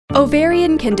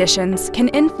Ovarian conditions can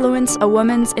influence a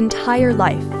woman's entire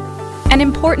life. An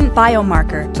important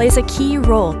biomarker plays a key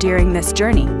role during this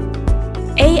journey.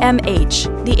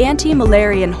 AMH, the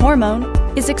anti-Müllerian hormone,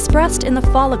 is expressed in the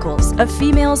follicles of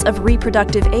females of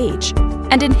reproductive age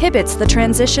and inhibits the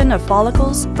transition of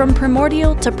follicles from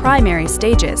primordial to primary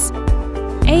stages.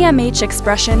 AMH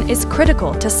expression is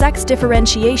critical to sex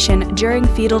differentiation during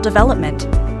fetal development.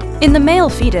 In the male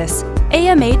fetus,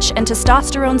 AMH and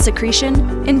testosterone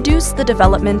secretion induce the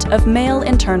development of male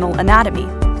internal anatomy,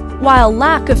 while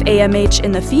lack of AMH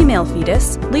in the female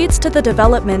fetus leads to the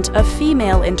development of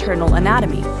female internal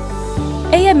anatomy.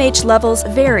 AMH levels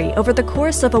vary over the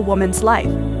course of a woman's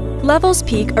life. Levels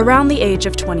peak around the age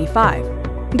of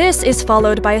 25. This is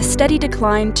followed by a steady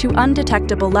decline to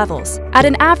undetectable levels at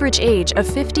an average age of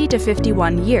 50 to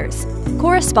 51 years,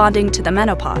 corresponding to the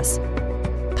menopause.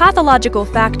 Pathological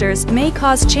factors may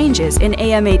cause changes in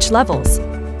AMH levels.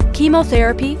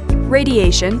 Chemotherapy,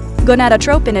 radiation,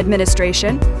 gonadotropin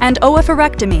administration, and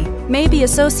oophorectomy may be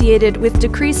associated with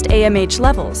decreased AMH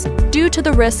levels due to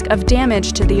the risk of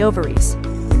damage to the ovaries.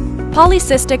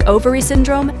 Polycystic ovary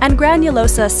syndrome and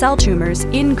granulosa cell tumors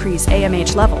increase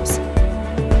AMH levels.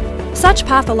 Such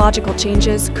pathological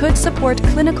changes could support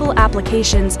clinical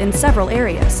applications in several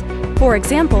areas. For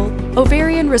example,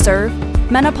 ovarian reserve,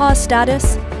 menopause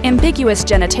status, ambiguous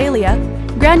genitalia,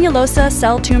 granulosa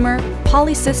cell tumor,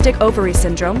 polycystic ovary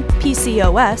syndrome,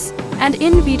 PCOS, and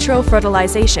in vitro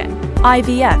fertilization,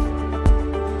 IVF.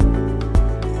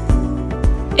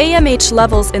 AMH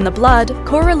levels in the blood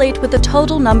correlate with the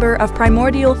total number of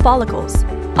primordial follicles.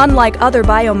 Unlike other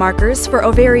biomarkers for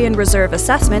ovarian reserve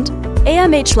assessment,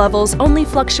 AMH levels only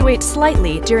fluctuate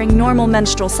slightly during normal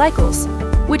menstrual cycles,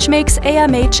 which makes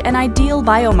AMH an ideal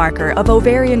biomarker of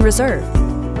ovarian reserve.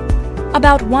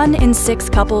 About 1 in 6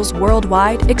 couples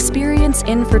worldwide experience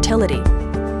infertility.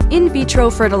 In vitro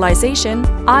fertilization,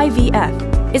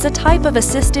 IVF, is a type of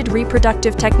assisted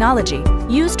reproductive technology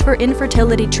used for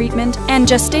infertility treatment and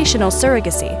gestational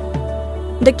surrogacy.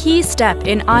 The key step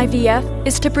in IVF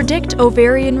is to predict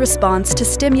ovarian response to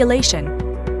stimulation.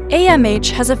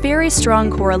 AMH has a very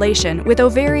strong correlation with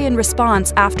ovarian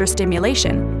response after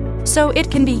stimulation, so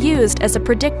it can be used as a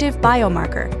predictive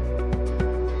biomarker.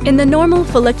 In the normal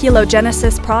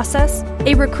folliculogenesis process,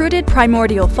 a recruited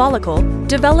primordial follicle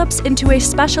develops into a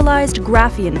specialized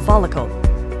Graafian follicle.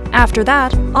 After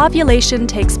that, ovulation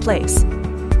takes place.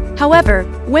 However,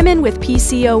 women with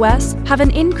PCOS have an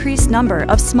increased number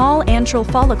of small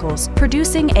antral follicles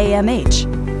producing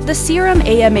AMH. The serum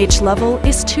AMH level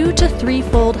is 2 to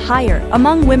 3-fold higher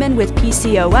among women with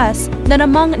PCOS than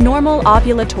among normal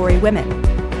ovulatory women.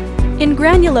 In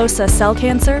granulosa cell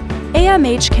cancer,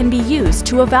 AMH can be used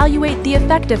to evaluate the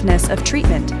effectiveness of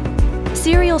treatment.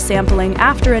 Serial sampling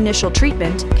after initial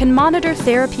treatment can monitor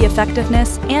therapy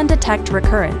effectiveness and detect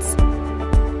recurrence.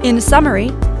 In summary,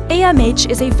 AMH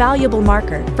is a valuable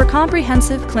marker for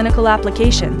comprehensive clinical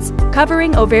applications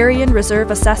covering ovarian reserve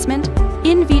assessment,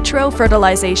 in vitro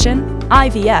fertilization,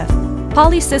 IVF,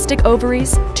 polycystic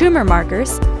ovaries, tumor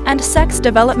markers, and sex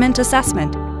development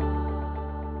assessment.